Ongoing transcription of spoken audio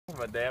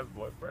a damn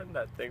boyfriend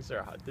that thinks they're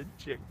a hunted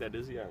chick that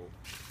is young.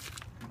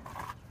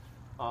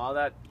 Oh,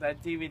 that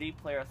DVD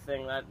player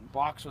thing, that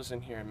box was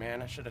in here,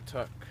 man. I should have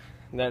took.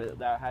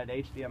 That had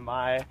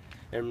HDMI,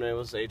 and it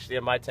was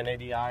HDMI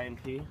 1080i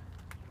and P.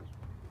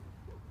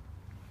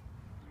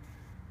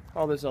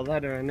 Oh, there's a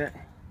letter in it.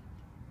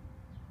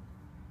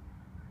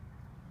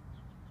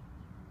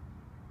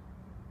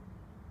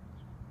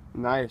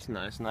 Nice.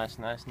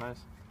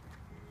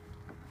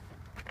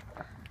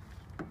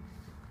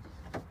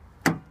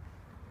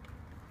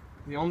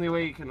 The only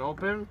way you can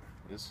open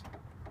is...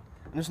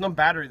 There's no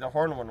battery, the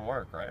horn wouldn't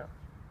work, right?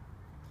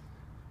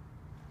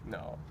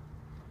 No.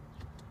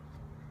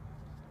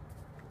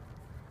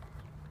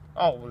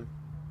 Oh.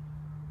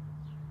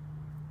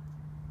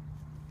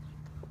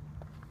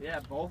 Yeah,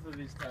 both of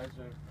these guys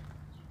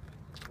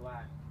are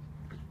black,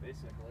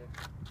 basically.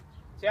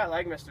 See, I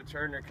like Mr.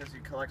 Turner because he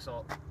collects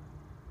all...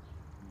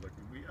 Look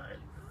at me,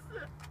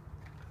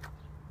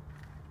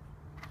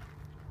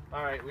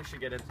 Alright, we should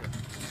get into it.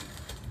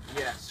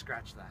 Yeah,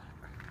 scratch that.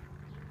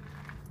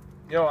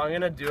 Yo, I'm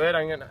gonna do it.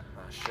 Oh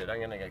shit,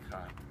 I'm gonna get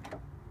caught.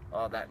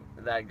 Oh,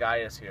 that guy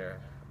is here.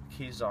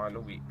 He's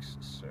on Weeks,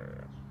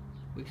 sir.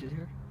 Weeks is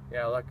here?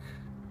 Yeah, look.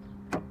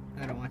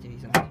 I don't want to.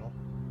 He's an asshole.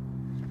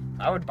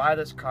 I would buy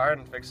this car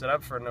and fix it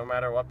up for no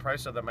matter what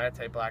price of the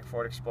Matte Black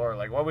Ford Explorer.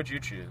 Like, what would you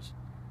choose?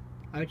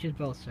 I would choose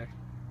both, sir.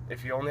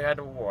 If you only had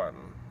one.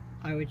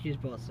 I would choose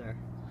both, sir.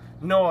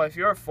 No, if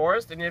you're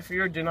forced and if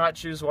you do not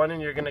choose one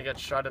and you're gonna get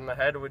shot in the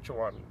head, which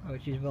one? I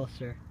would choose both,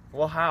 sir.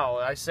 Well, how?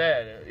 I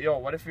said, yo,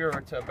 what if you're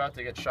about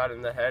to get shot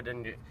in the head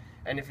and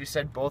if you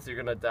said both, you're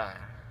gonna die?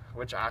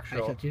 Which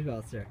actual? I shall choose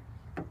both, sir.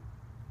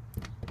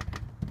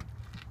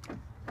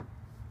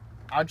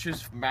 I'll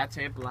choose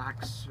Matte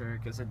Black, sir,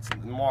 because it's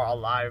more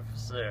alive,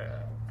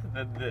 sir,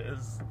 than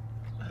this.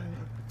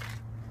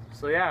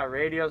 So yeah,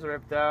 radio's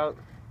ripped out.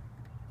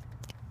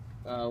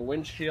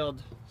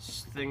 Windshield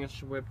thing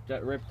is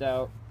ripped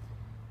out.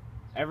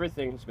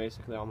 Everything's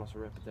basically almost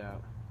ripped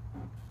out.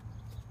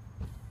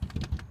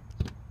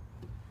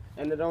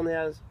 And it only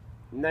has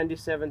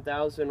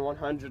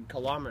 97,100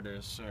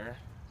 kilometers, sir.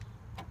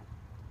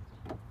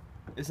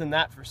 Isn't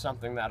that for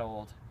something that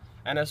old?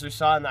 And as we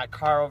saw in that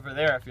car over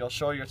there, if you'll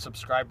show your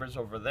subscribers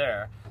over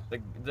there,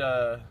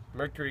 the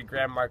Mercury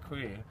Grand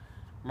Marquis,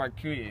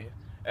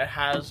 it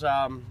has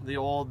the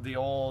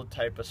old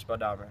type of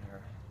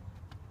speedometer.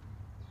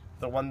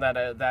 The one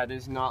that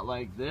is not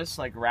like this,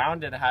 like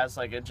round. It has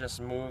like, it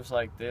just moves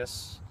like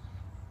this.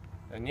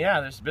 And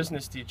yeah, there's a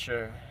business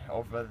teacher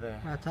over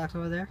there. Talks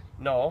over there?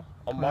 No,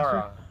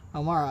 Amara.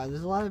 Amara.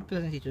 There's a lot of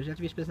business teachers. You have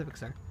to be specific,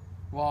 sir.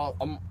 Well,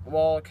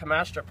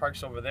 Kamastra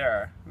parks over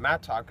there.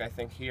 Matt Talk, I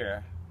think,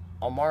 here.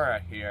 Amara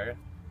here.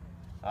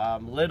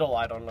 Little,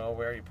 I don't know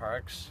where he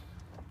parks.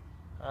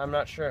 I'm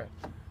not sure.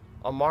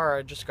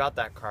 Amara just got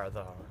that car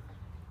though.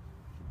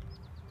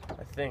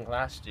 I think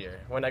last year.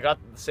 The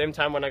same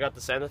time when I got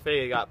the Santa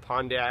Fe, he got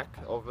Pontiac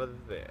over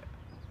there.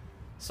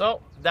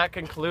 So, that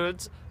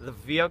concludes the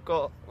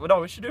vehicle...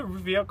 No, we should do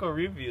vehicle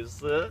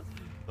reviews.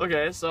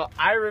 Okay, so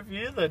I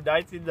reviewed the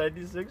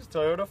 1996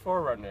 Toyota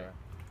 4Runner.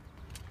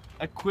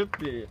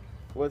 Equipped it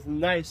with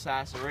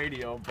nice-ass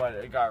radio, but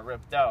it got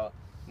ripped out.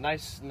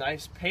 Nice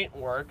paint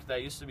work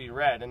that used to be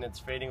red, and it's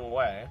fading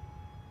away.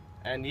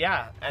 And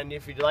yeah, and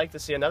if you'd like to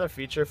see another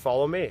feature,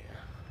 follow me.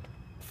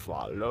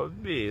 Follow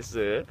me,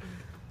 sir.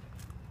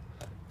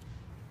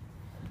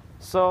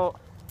 So...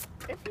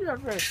 if you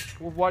ever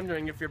were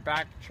wondering if your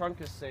back trunk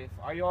is safe,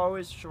 are you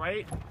always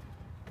straight?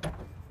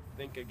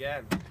 Think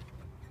again.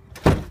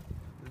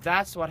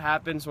 That's what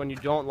happens when you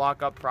don't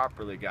lock up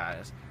properly,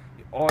 guys.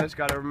 You always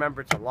got to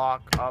remember to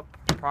lock up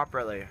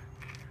properly,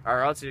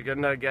 or else you're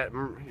gonna get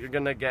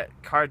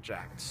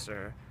carjacked,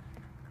 sir.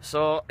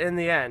 So in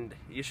the end,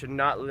 you should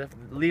not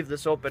leave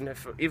this open.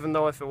 Even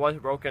though if it was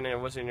broken and it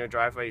was in your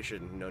driveway, you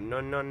should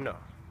no.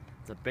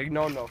 It's a big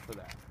no for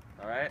that.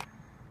 All right.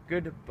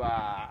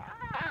 Goodbye.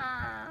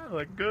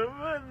 Look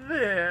over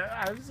there.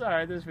 I'm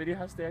sorry, this video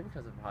has to end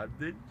because of how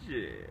did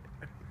you?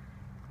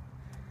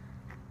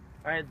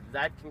 Alright,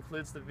 that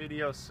concludes the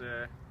video,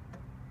 sir.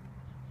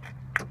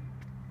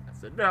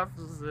 That's enough,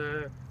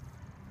 sir.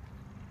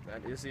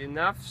 That is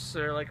enough,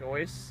 sir. Like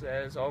always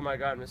says, oh my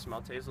god, Miss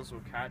Maltesers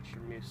will catch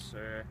me,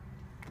 sir.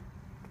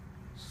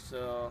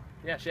 So,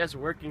 yeah, she has a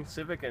working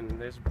Civic and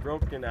this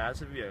broken ass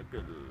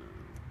vehicle.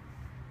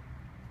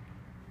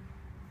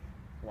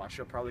 Well,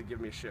 she'll probably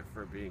give me shit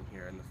for being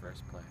here in the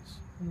first place.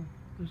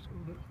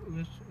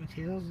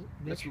 Maltesers?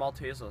 It's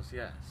Maltesers,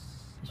 yes.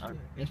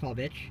 It's small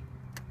bitch.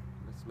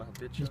 It's my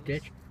bitch. Just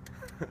bitch.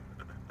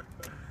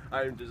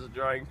 I'm just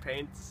drawing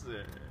paints. No,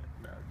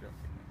 I'm joking.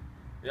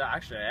 Yeah,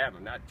 actually I am.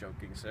 I'm not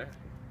joking, sir.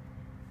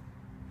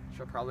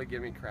 She'll probably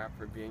give me crap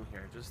for being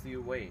here. Just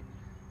you wait.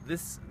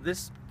 This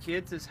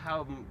kids is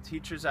how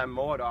teachers at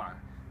Mode are.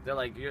 They're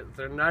like,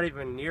 they're not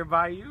even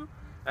nearby you,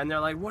 and they're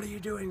like, what are you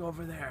doing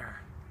over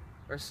there?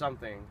 Or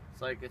something.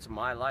 It's like, it's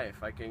my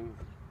life. I can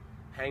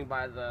hang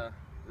by the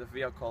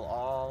vehicle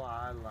all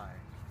I like.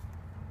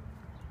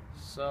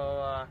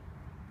 So,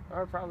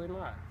 or probably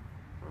not.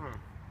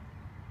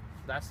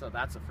 That's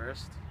a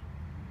first.